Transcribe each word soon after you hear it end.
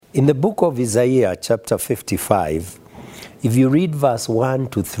In the book of Isaiah, chapter 55, if you read verse 1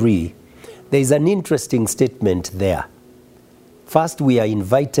 to 3, there is an interesting statement there. First, we are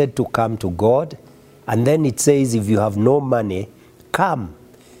invited to come to God, and then it says, if you have no money, come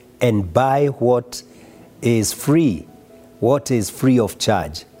and buy what is free of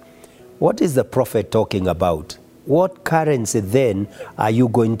charge. What is the prophet talking about? What currency then are you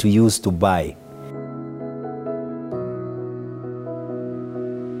going to use to buy?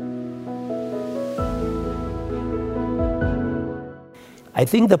 I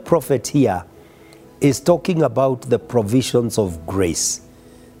think the prophet here is talking about the provisions of grace,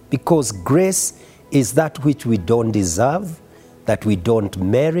 because grace is that which we don't deserve, that we don't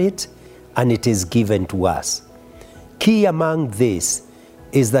merit, and it is given to us. Key among this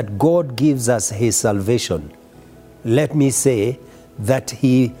is that God gives us his salvation. Let me say that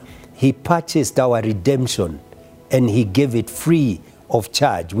he purchased our redemption and he gave it free of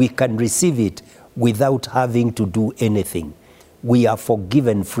charge. We can receive it without having to do anything. We are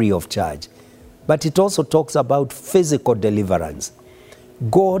forgiven free of charge. But it also talks about physical deliverance.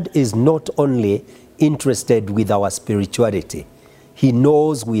 God is not only interested with our spirituality. He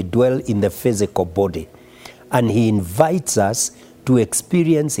knows we dwell in the physical body. And he invites us to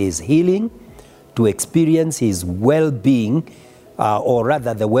experience his healing, to experience his well-being, or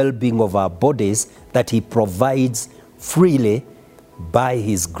rather the well-being of our bodies that he provides freely by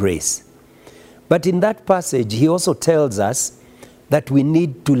his grace. But in that passage, he also tells us that we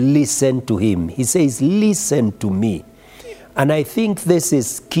need to listen to him. He says, listen to me. And I think this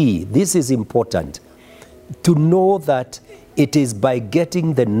is key. This is important, to know that it is by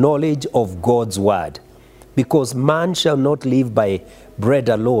getting the knowledge of God's word, because man shall not live by bread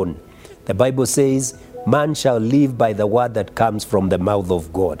alone. The Bible says, man shall live by the word that comes from the mouth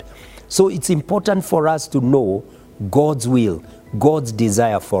of God. So it's important for us to know God's will, God's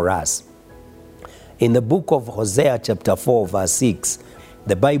desire for us. In the book of Hosea chapter 4 verse 6,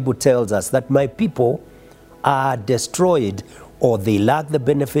 the Bible tells us that my people are destroyed, or they lack the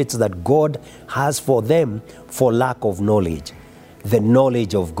benefits that God has for them for lack of knowledge, the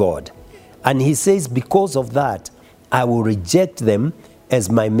knowledge of God. And he says, because of that, I will reject them as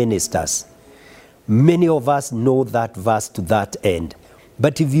my ministers. Many of us know that verse to that end.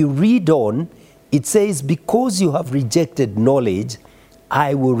 But if you read on, it says, because you have rejected knowledge,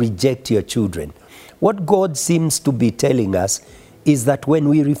 I will reject your children. What God seems to be telling us is that when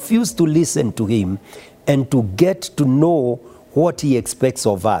we refuse to listen to him and to get to know what he expects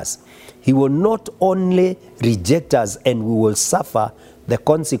of us, he will not only reject us and we will suffer the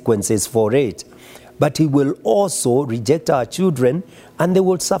consequences for it, but he will also reject our children and they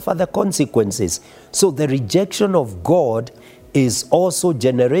will suffer the consequences. So the rejection of God is also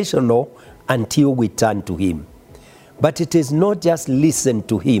generational until we turn to him. But it is not just listen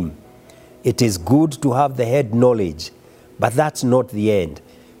to him. It is good to have the head knowledge, but that's not the end.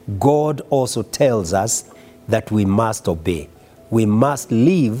 God also tells us that we must obey. We must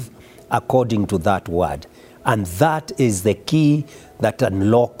live according to that word. And that is the key that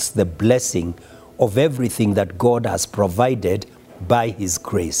unlocks the blessing of everything that God has provided by his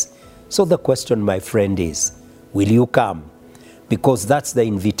grace. So the question, my friend, is, will you come? Because that's the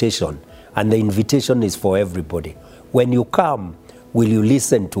invitation, and the invitation is for everybody. When you come, will you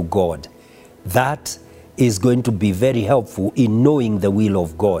listen to God? That is going to be very helpful in knowing the will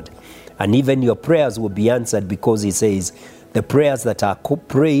of God. And even your prayers will be answered, because he says the prayers that are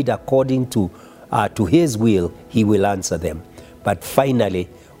prayed according to his will, he will answer them. But finally,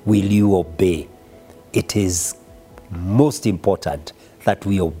 will you obey? It is most important that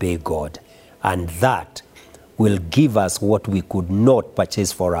we obey God. And that will give us what we could not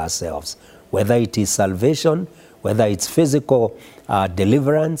purchase for ourselves, whether it is salvation, whether it's physical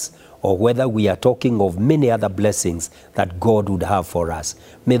deliverance, or whether we are talking of many other blessings that God would have for us.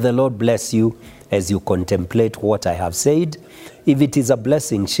 May the Lord bless you as you contemplate what I have said. If it is a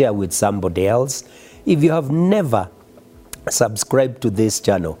blessing, share with somebody else. If you have never subscribed to this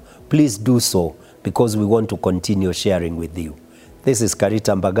channel, please do so, because we want to continue sharing with you. This is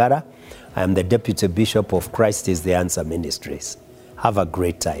Karita Mbagara. I am the Deputy Bishop of Christ is the Answer Ministries. Have a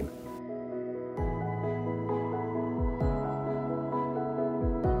great time.